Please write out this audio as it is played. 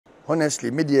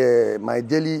Honestly, my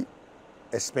daily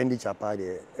expenditure part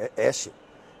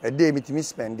a day me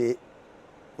spend it.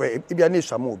 Well, it be a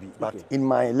nation but in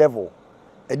my level,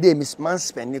 a day miss man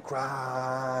spend it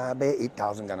crab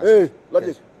 8,000 Ghana. Hey, logic.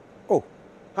 Yes. Oh,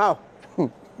 how?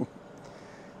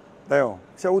 There.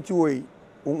 So what you way?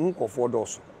 Unko for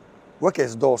doors.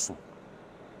 Workers doors.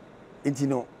 Into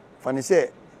no. Funny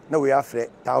say. No, we have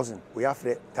 1,000. We have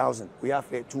 1,000. We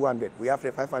have 200. We have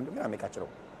 500. I make a channel.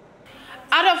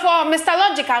 Out of Mr.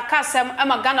 Logical Casem,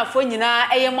 I'm a Ghana for Nina,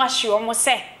 a Yamashi almost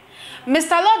say.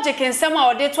 Mr. Logic in summer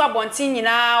or day to a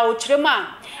bontina or trema.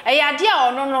 A idea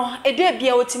or no, a day be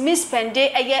able to miss spend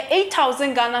day a year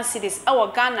 8,000 Ghana cedis, our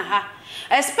Ghana ha.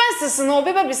 Expenses no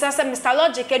baby besides Mr.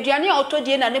 Logic, a Diani auto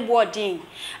din and a boarding.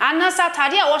 And Nasa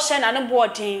Tadia was shen and a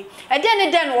boarding. A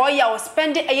then warrior was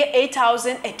spending a year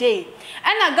 8,000 a day.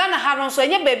 And a Ghana had on so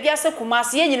any baby as a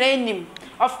Kumasi yen.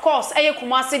 Of course, a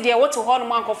Kumasi dear what to hold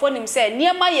man for him say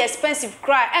near my expensive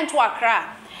cry and to a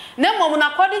cry. No moment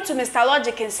according to Mr.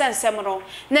 Logic in San Seminole,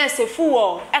 nurse a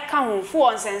fool, a count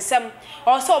for and some.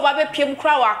 Also, Baby Pim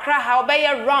Crow, cry how by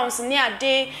a rounds near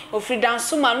day of freedom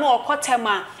summa no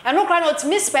cotema, and no cry not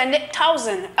misspend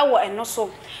 1,000 hour and no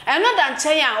so. And not than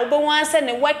Chaya, over once and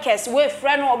the workers with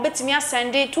friend or bit me a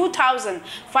Sunday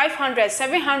 2,500,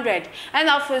 700, and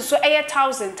often so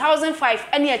 8,000, 1,005,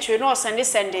 and yet you know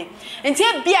Sunday.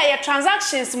 Until be a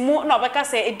transactions more no because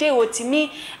say a day to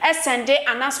me a Sunday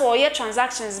and that's all your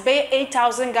transactions be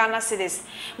 8,000 Ghana cedis.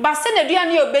 But send a dear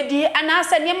new bedi and I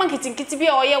said, Yaman kitty be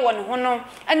all year one hono,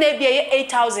 and they be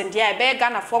 8,000 yeah, bear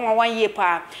Ghana for 1 year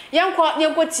pa. Young quart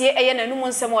near good tea and no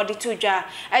one some more the 2 jar.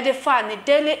 At the fun, the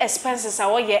daily expenses are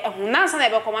all year and Nancy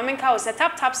never come and house a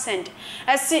tap cent.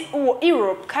 I see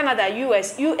Europe, Canada,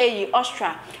 US, UAE,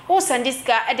 Austria. Who send this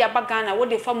guy at their bagana with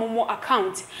the form more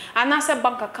account. And as a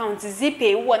bank account,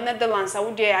 ZPay, one Netherlands, I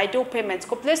would I do payments,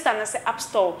 go place and as App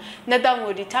Store,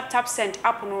 Netherlands, the tap cent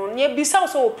app no near be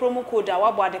also promo code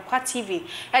about the Part TV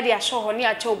at the show on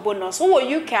near bonus. Who are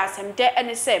you cast and there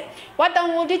and say what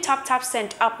download the tap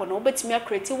cent app no but me a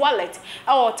creative wallet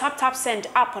or tap cent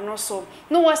app and also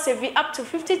no one save up to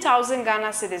 50,000 Ghana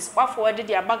cedis or forwarded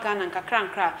their bagana and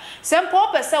kakranka. Some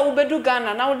purpose will be do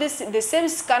Ghana now this the same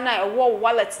scanner a wall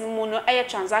wallet no mono air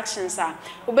transactions are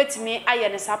ubet me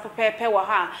iron is up prepare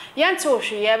waha yanto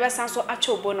she ever so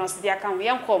actual bonus the account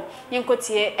yankom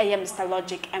yankotie Mr.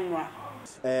 Logic Emra.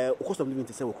 Cost of living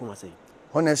to say what say.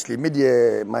 Honestly,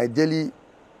 my daily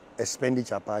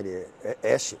expenditure part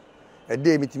a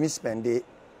day me spend it.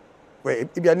 Well,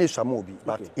 it be a nation movie,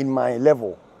 but in my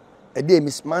level, a day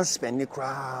miss man spend it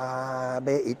crab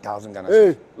 8,000 Ghana.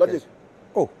 Hey, logic. Yes.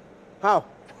 Oh, how?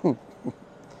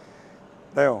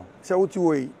 There. So what you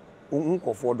way?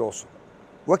 Unko for doors.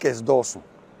 Workers doors.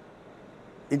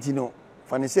 Into no.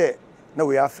 Funny say. No,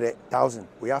 we have 1,000,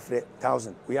 we have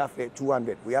 1,000, we have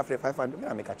 200, we have 500.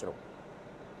 I make a channel.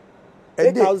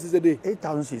 8,000 is a day.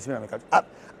 8,000 is me. I make a.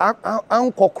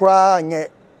 Uncle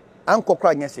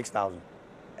cry 6,000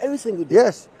 every single day.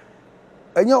 Yes,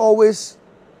 and you're always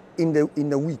in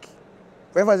the week.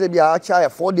 When I say be a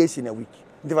child 4 days in a week.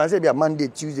 If I say be a Monday,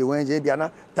 Tuesday, Wednesday, be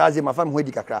a Thursday, my family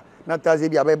wedi kakra. Na Thursday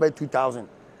be a by 2,000.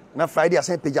 Na Friday I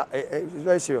say page. It's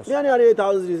very serious. Yeah,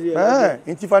 8,000 is here.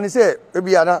 If I say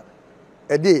be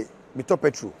a day, me top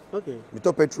petrol. Okay. Me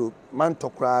top petrol, man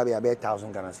talk crab about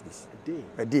 1,000 Ghana cedis.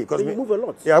 A day. Because you move a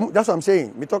lot. Yeah, that's what I'm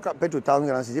saying. Me talk petrol 1,000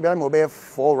 Ghana cedis. I'm over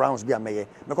 4 rounds. Be a me.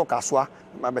 Me ko kaswa.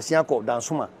 Me be siya ko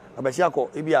dansuma. Me be siya ko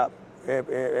be a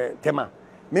tema.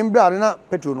 Me mbra na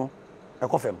petrol no. E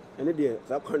ko fem. Any day,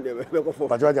 that can be go for.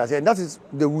 But what I say, that is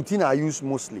the routine I use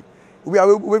mostly. We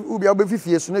are 50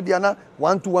 years. So maybe na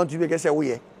 1 2 1 2 be say we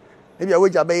ye. Maybe a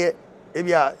wage abe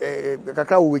maybe a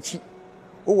kakra wo wechi.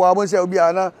 Oh, I want to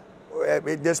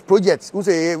say there's projects. Who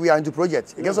say we are into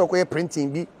projects? I guess I'll call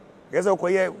printing. I guess I'll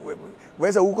call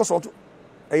where's a Uko sort of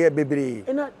baby.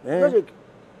 Logic.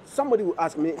 Somebody will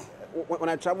ask me when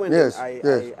I travel and yes,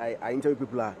 I interview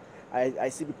people. I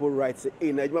see people write say,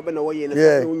 "Hey, now you remember no way."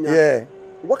 Yeah.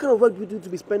 What kind of work do you do to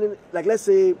be spending like let's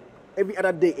say every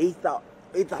other day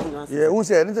 8,000? Yeah. Who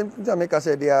say? Jamaica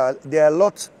said there are a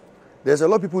lot. There's a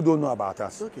lot of people who don't know about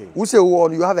us. Okay. Who say,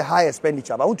 well, you have a high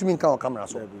expenditure, but what do you mean can camera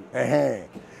so?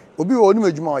 Obi o ni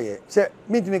mejuma ye. Say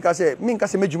me to make say me nka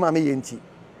say mejuma me yenti.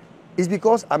 It's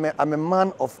because I'm a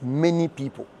man of many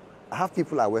people. I have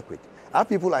people I work with. I have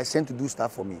people I send to do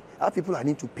stuff for me. I have people I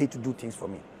need to pay to do things for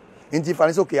me. In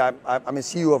difference, okay, I'm a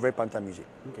CEO of Red Panther Music.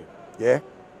 Okay. Yeah.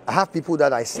 I have people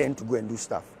that I send to go and do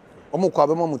stuff. On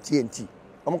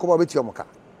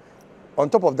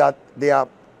top of that, there are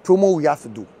promo we have to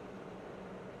do.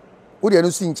 And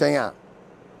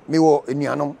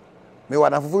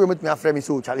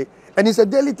it's a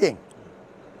daily thing.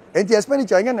 enti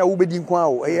expenditure anya na wo bedi nkwa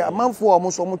o amanfo a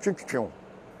mo so mo twetwetwe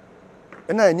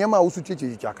na enyama wo su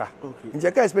twetwetwaka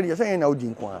nje ka expenditure say na wo di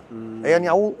nkwa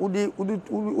na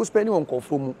wo spending on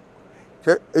confo mu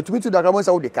etumi tu daga mo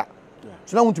sa wo de ka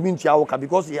so na wutumi ntia wo ka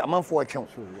because amanfo atwe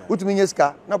wutumi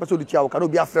nyeska na pese wo de tia wo ka na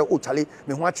obi afre o chale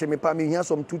me ho ache me pa me hia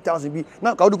some 2000 bi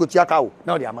na ka wo de ko tia ka wo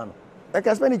na wo de ama no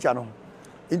expenditure no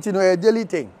into a daily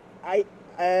thing.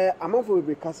 Amanfo will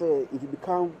be if you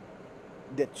become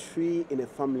the tree in a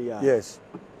family. Yes.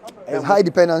 There's high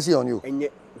dependency on you. And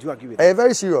yet, do you agree with that?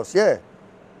 Very serious, yeah.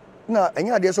 Now, and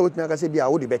you are so with me, I say, be a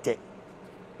would better.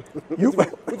 You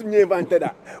put me invented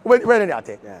that. When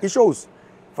it shows.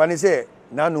 Funny say,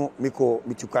 Nano, Miko,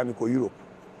 Miko, Europe.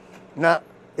 Now,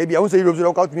 maybe I won't say Europe,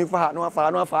 so out to me for no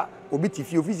far, or bit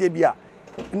if you visit Bia.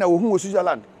 Now, who was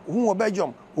Switzerland, who was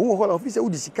Belgium, who was officer, who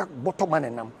is the bottom man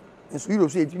and them. And so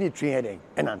Europe say, you need train heading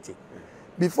and anti.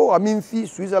 Before I mean,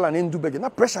 Switzerland and Dubai, na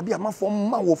pressure be a man for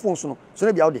man or phone so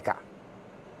they be out the car.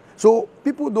 So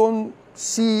people don't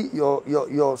see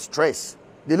your stress.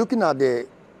 They're looking at the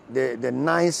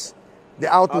nice,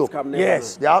 the outlook.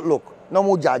 Yes, the outlook. No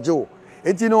more jajo.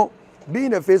 And you know,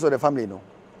 being the face of the family, no.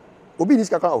 Obi this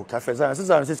kaka oh cafe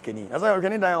sister says Kenny. As I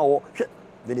can die or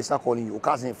then they start calling you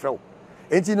cousin fro.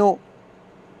 And you know,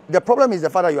 the problem is the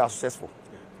fact that you are successful.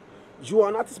 You are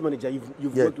an artist manager.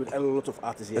 You've worked with a lot of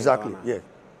artists here. Exactly. Yeah.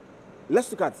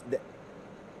 Let's look at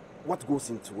what goes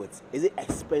into it. Is it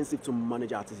expensive to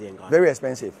manage artists here in Ghana? Very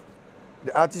expensive.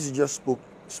 The artist just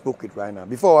spoke it right now.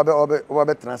 Before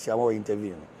Obe Transia was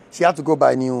interviewing, she had to go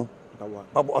buy new.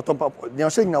 They are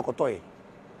saying now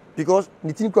because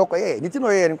Nitin Kokoye, Nitin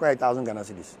Oye and 1,000 Ghana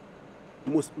cedis.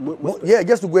 Yeah,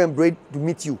 just to go and braid to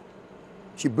meet you.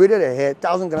 She braided her hair,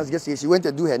 1,000 Ghana cedis. She went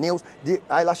to do her nails, the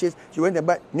eyelashes. She went and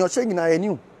buy. You're saying now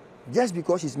new, just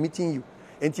because she's meeting you.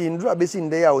 And she Indra basically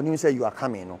there when you say you are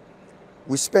coming, no.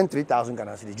 We spent 3,000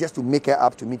 Ghana cedis just to make her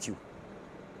up to meet you.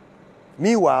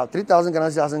 Meanwhile, 3,000 Ghana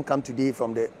cedis hasn't come today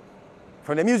from the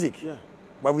music. Yeah.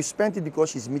 But we spent it because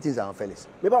she's meeting our fellas.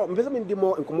 Maybe I'm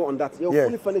more and come on that. You're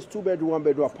fully furnished 2-bedroom,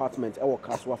 1-bedroom apartment. Our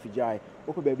Kaswa Fijai,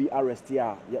 Open Baby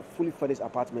RSTR. Yeah, fully furnished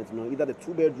apartment. You know, either the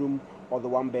 2-bedroom or the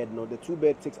 1-bed. No, the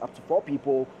 2-bed takes up to 4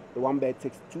 people. The 1-bed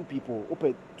takes 2 people.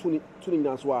 Open tuning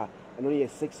Nanswa and only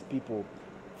 6 people.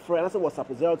 For an answer, WhatsApp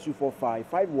 0245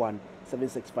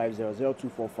 517650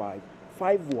 0245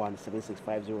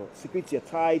 517650. Security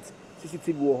tight,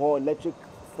 CCTV will electric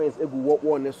fence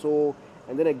one so.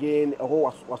 And then again, a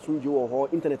whole wasunju or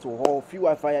internet or free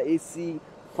Wi-Fi, AC,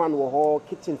 fan or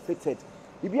kitchen fitted.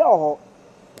 If you are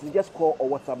you just call or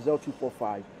WhatsApp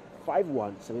 0245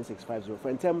 517650.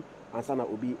 For them, and Sana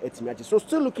will be 8 minutes. So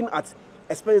still looking at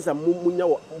expenses and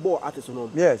munya more artists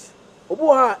on. Yes.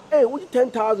 Oboha, hey, what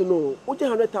 10,000 no, what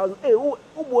 100,000, hey,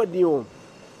 what dion.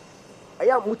 I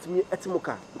am with me at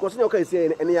Moka because you can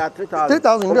say any 3,000.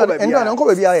 3,000, and then Uncle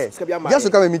Baby, just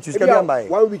to come and meet you, by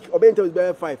 1 week, or bento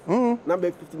is 5,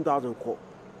 number 15,000 call.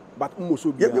 But Umbo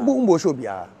yeah, Umbo show be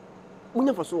a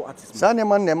Munya for so artists.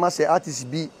 Saneman, they must say artists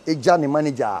be a journey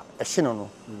manager, a shinono.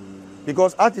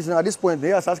 Because artists at this point,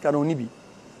 they are Saska no Nibi.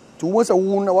 To once a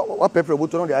wound, what pepper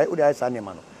would know the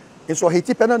Saneman. And so he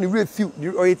tipped on the real few,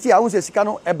 or I won't say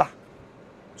Sicano Eba.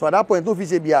 So at that point, no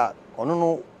fish be a or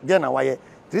no, then why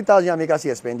 3,000 make us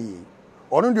spend.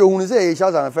 Or no, you say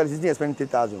Charles and Felix is spending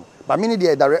 3,000. But many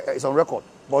direct is on record.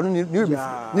 But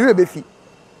new fee.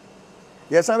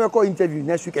 Yes, I will call interview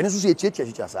next week and also say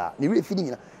new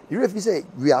feeding. The referee say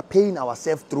we are paying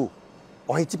ourselves through.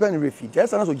 Or he tipped on the referee.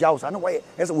 Just another jaws. I know why.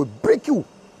 Yes, we break you.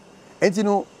 And you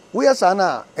know, we are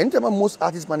sana. Anytime most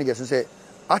artist managers say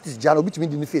artist jano between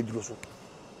the field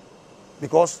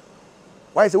because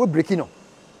why is it we breaking up?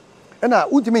 And now,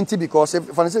 ultimately, because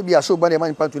if I say we are show by the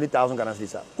money 20,000 Ghana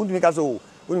cedis, ultimately, so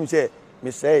when you say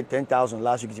me say 10,000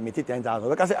 last week, me take 10,000.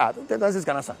 We can say 10,000 is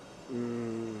Ghana.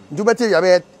 Do better you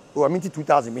have or I mean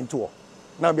 2,000 mean 2.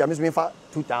 Now we are missing for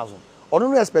 2,000. Or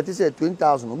no expect to say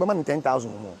 20,000, we man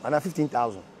 10,000 more, and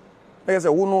 15,000. Like I say,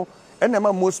 who know? And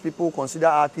most people consider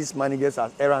artist managers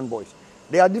as errand boys.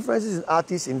 There are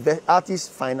differences in artists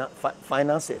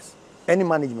finances, any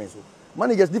management. So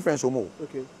managers different so more.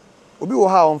 Okay. Obi wo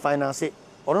ha on finance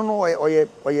or no or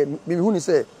me who ni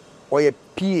say or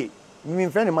PA me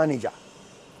friend manager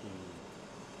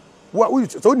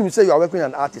what so when you say you are working with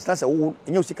an artist that's a you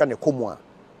see kind of come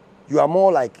you are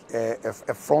more like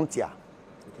a frontier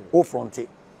or frontier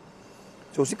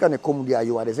so see kind of come there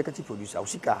you are the executive producer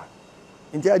usika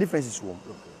entire difference is one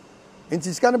and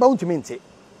it's kind of bound to mean say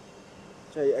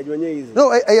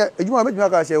no you want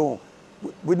me say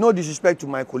with no disrespect to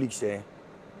my colleagues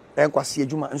enkwasi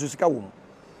ejuma nso sika wo mu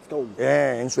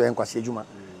enso enkwasi ejuma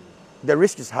the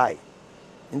risk is high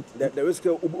The risk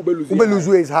of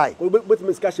Ubeluzu is high. But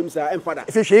Miss Kashim say, "I'm father."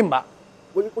 If you shame back,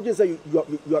 what you say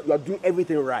you are doing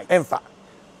everything right. Emfa.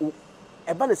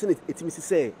 Ebana say it means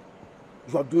say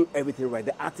you are doing everything right.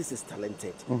 The artist is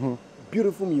talented.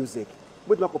 Beautiful music.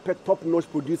 But not compare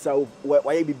top-notch producer of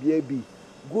YBBAB.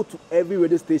 Go to every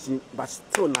radio station, but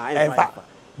still now.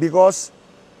 Because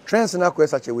trends in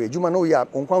such a way. You know you are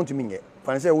on to me.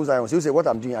 For instance, you say what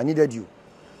I'm doing. I needed you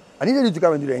to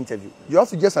come and do the interview. You have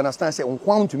to just understand. Say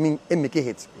on to me and make a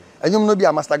hit. And you know be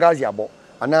a master gazi abo,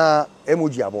 and a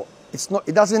emoji abo. It's not.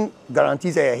 It doesn't guarantee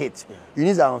a hit. You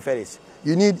need Zion Ferris.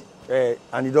 You need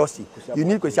Anidosti. You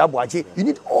need Kwesiabuachi. You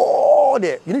need all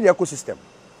the. You need the ecosystem.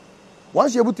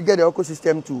 Once you're able to get the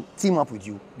ecosystem to team up with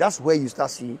you, that's where you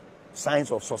start seeing signs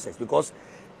of success. Because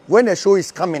when the show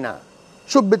is coming out,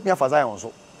 show beat me for Zion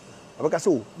so. I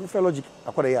say, oh, you feel logic.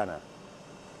 I call it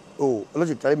oh,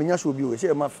 logic. Tell me, you should be. Say,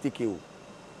 I'm 50K.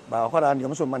 But I call it.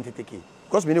 I'm so man 50K.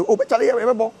 Because we know. Oh,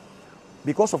 but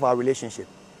because of our relationship.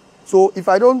 So if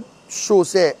I don't show,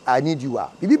 say, I need you,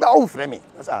 you be own friend me.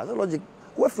 That's logic.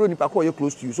 We're friendly, but you're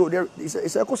close to you. So there is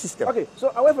it's an ecosystem. Okay.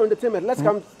 So away from entertainment, let's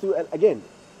come to again.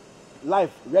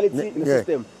 Life, reality in the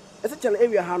system. It's a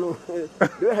area, Hano.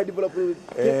 They have developed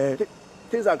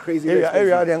things are crazy.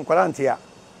 Area, then quarantine.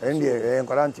 And the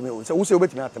quarantine. So, who say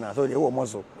wait me at now? So, they were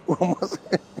muscle.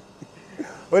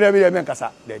 Whatever they make us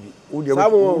up, Daddy. Who they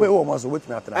were muscle with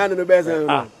me at now? And the best.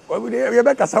 What would they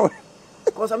make us out?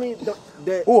 Because I mean,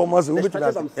 the muscle with me.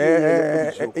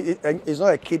 It's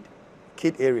not a kid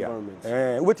area.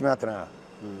 With me at now.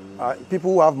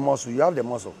 People who have muscle, you have the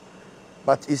muscle.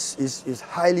 But it's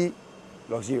highly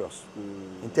luxurious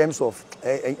in terms of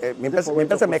me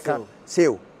person make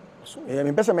sale.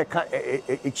 Me person make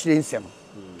exchange them.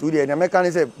 Today the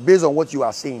mechanism based on what you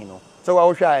are saying, you know. So I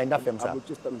will try in that film, sir.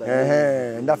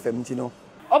 In that film, you know.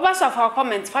 Obas of our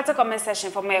comments, fata comment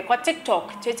section for my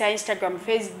TikTok, Twitter, Instagram,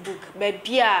 Facebook,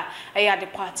 Bebia, the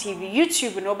party,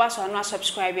 YouTube, and Obas are not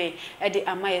subscribing. At the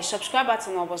Amaya subscribe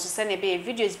button or was send a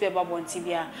videos be about one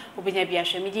TV, Obinia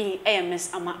Biasha, meeting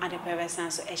AMS Ama at the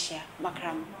Perversan so Asia,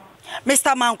 Macram.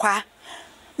 Mr. Mankwa,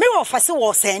 me officer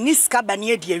was saying this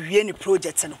cabane de any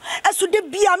project. As to the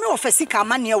be a me officer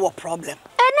come near what problem.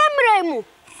 And I'm Remu.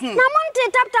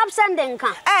 Namonte tap sending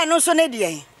can. No so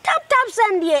nedia. Tap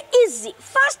send ye easy,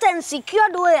 fast and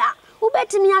secured way.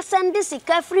 Ubetimi send this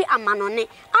free amanone.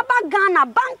 Aba Ghana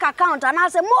bank account and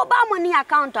as a mobile money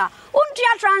account.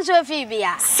 Untia transfer fee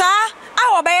via. Sir,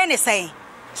 I will buy anything.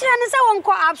 Chinese won't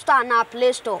call App Store na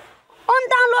Play Store. On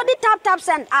download the tap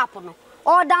send app no.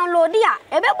 Or download ya.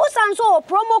 Ebebu sanso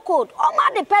promo code. Oma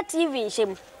the pet TV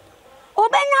shim.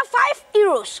 Obenya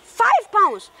 €5,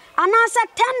 £5, and answer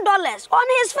 $10 on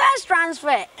his first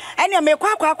transfer. And you make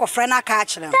quack friend a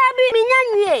catch them. Tabi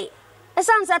minyanwe.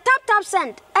 Esansa tap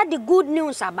send at the good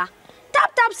news aba.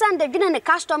 Tap send the giving the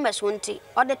customers won't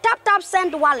or the tap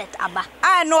send wallet aba.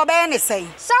 I know about anything.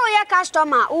 So your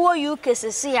customer who you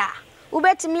cases here.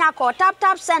 Ubet me a call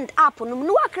tap send app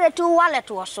no create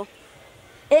wallet also.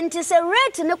 And it's a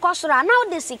rate in the cost now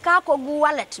the Sikako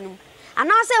wallet no. And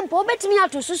I say, Pobet me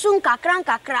to Susun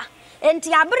kakra. And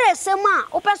Tiabre Sema,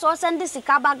 Opes send this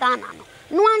Sikaba Ghana.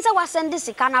 No answer was send this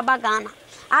Sikanaba Ghana.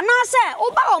 And I say,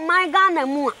 Oba my Ghana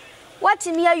more. What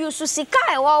in here you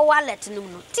Susikai or wallet no.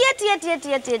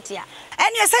 Tia.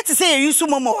 And you said to say you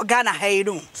sumo Ghana hey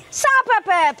no. Sa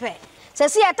pepe.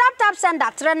 Says here tap send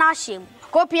that Renashim.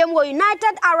 Copium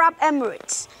United Arab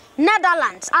Emirates,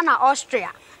 Netherlands, and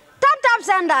Austria. Tap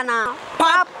send now.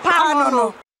 Papa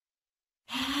no.